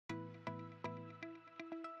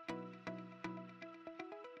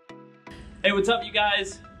Hey, what's up, you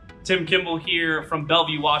guys? Tim Kimball here from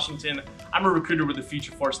Bellevue, Washington. I'm a recruiter with the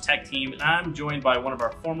FutureForce Tech team, and I'm joined by one of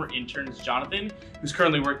our former interns, Jonathan, who's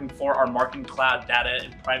currently working for our Marketing Cloud Data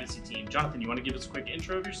and Privacy team. Jonathan, you want to give us a quick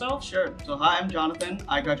intro of yourself? Sure. So hi, I'm Jonathan.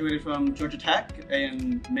 I graduated from Georgia Tech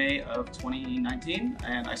in May of 2019,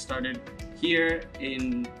 and I started here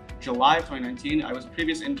in July of 2019. I was a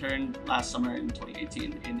previous intern last summer in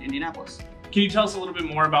 2018 in Indianapolis. Can you tell us a little bit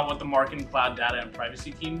more about what the Marketing Cloud Data and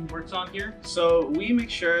Privacy team works on here? So we make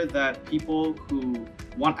sure that people who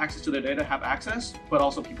want access to their data have access, but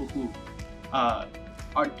also people who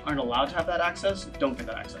aren't allowed to have that access don't get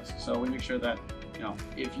that access. So we make sure that,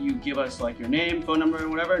 if you give us like your name, phone number, and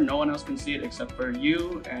whatever, no one else can see it except for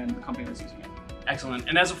you and the company that's using it. Excellent.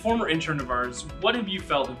 And as a former intern of ours, what have you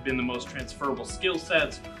felt have been the most transferable skill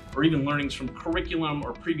sets or even learnings from curriculum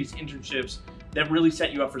or previous internships that really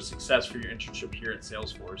set you up for success for your internship here at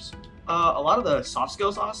Salesforce? A lot of the soft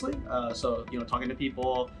skills, honestly. So, talking to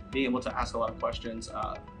people, being able to ask a lot of questions.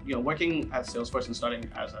 Working at Salesforce and starting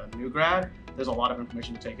as a new grad, there's a lot of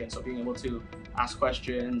information to take in. So being able to ask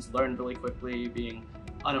questions, learn really quickly, being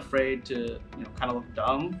unafraid to, kind of look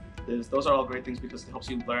dumb, those are all great things because it helps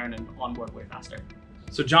you learn and onboard way faster.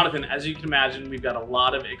 So Jonathan, as you can imagine, we've got a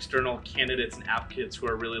lot of external candidates and applicants who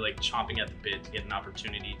are really chomping at the bit to get an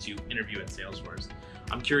opportunity to interview at Salesforce.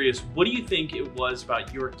 I'm curious, what do you think it was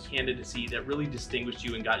about your candidacy that really distinguished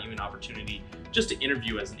you and got you an opportunity just to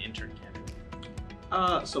interview as an intern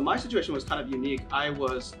candidate? So my situation was kind of unique. I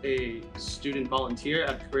was a student volunteer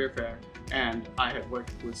at the career fair, and I had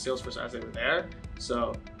worked with Salesforce as they were there.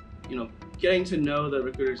 So, getting to know the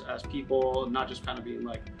recruiters as people, not just kind of being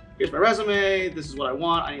like, here's my resume, this is what I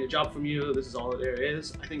want, I need a job from you, this is all that there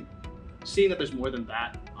is. I think seeing that there's more than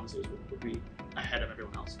that, honestly, would be ahead of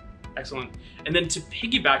everyone else. Excellent. And then to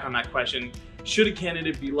piggyback on that question, should a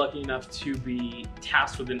candidate be lucky enough to be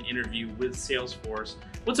tasked with an interview with Salesforce,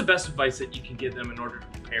 what's the best advice that you can give them in order to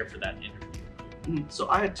prepare for that interview? So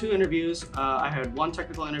I had two interviews. I had one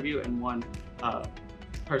technical interview and one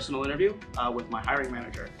personal interview with my hiring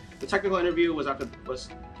manager. The technical interview was at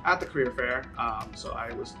the career fair, so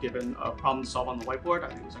I was given a problem to solve on the whiteboard.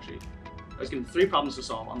 I was given 3 problems to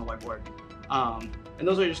solve on the whiteboard. And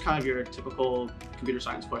those are just kind of your typical computer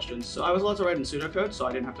science questions. So I was allowed to write in pseudocode, so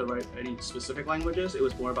I didn't have to write any specific languages. It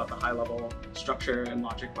was more about the high level structure and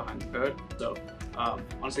logic behind the code. So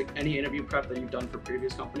honestly, any interview prep that you've done for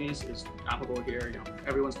previous companies is applicable here.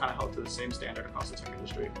 Everyone's kind of held to the same standard across the tech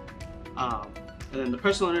industry. And then the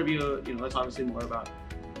personal interview, that's obviously more about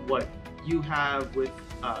what you have with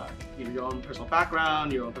your own personal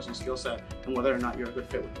background, your own personal skill set, and whether or not you're a good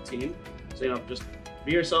fit with the team. So just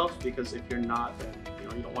be yourself, because if you're not, then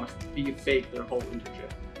you don't want to be fake their whole internship.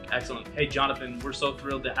 Excellent. Hey Jonathan, we're so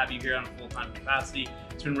thrilled to have you here on a full-time capacity.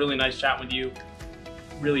 It's been really nice chatting with you.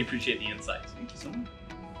 Really appreciate the insights. Thank you so much.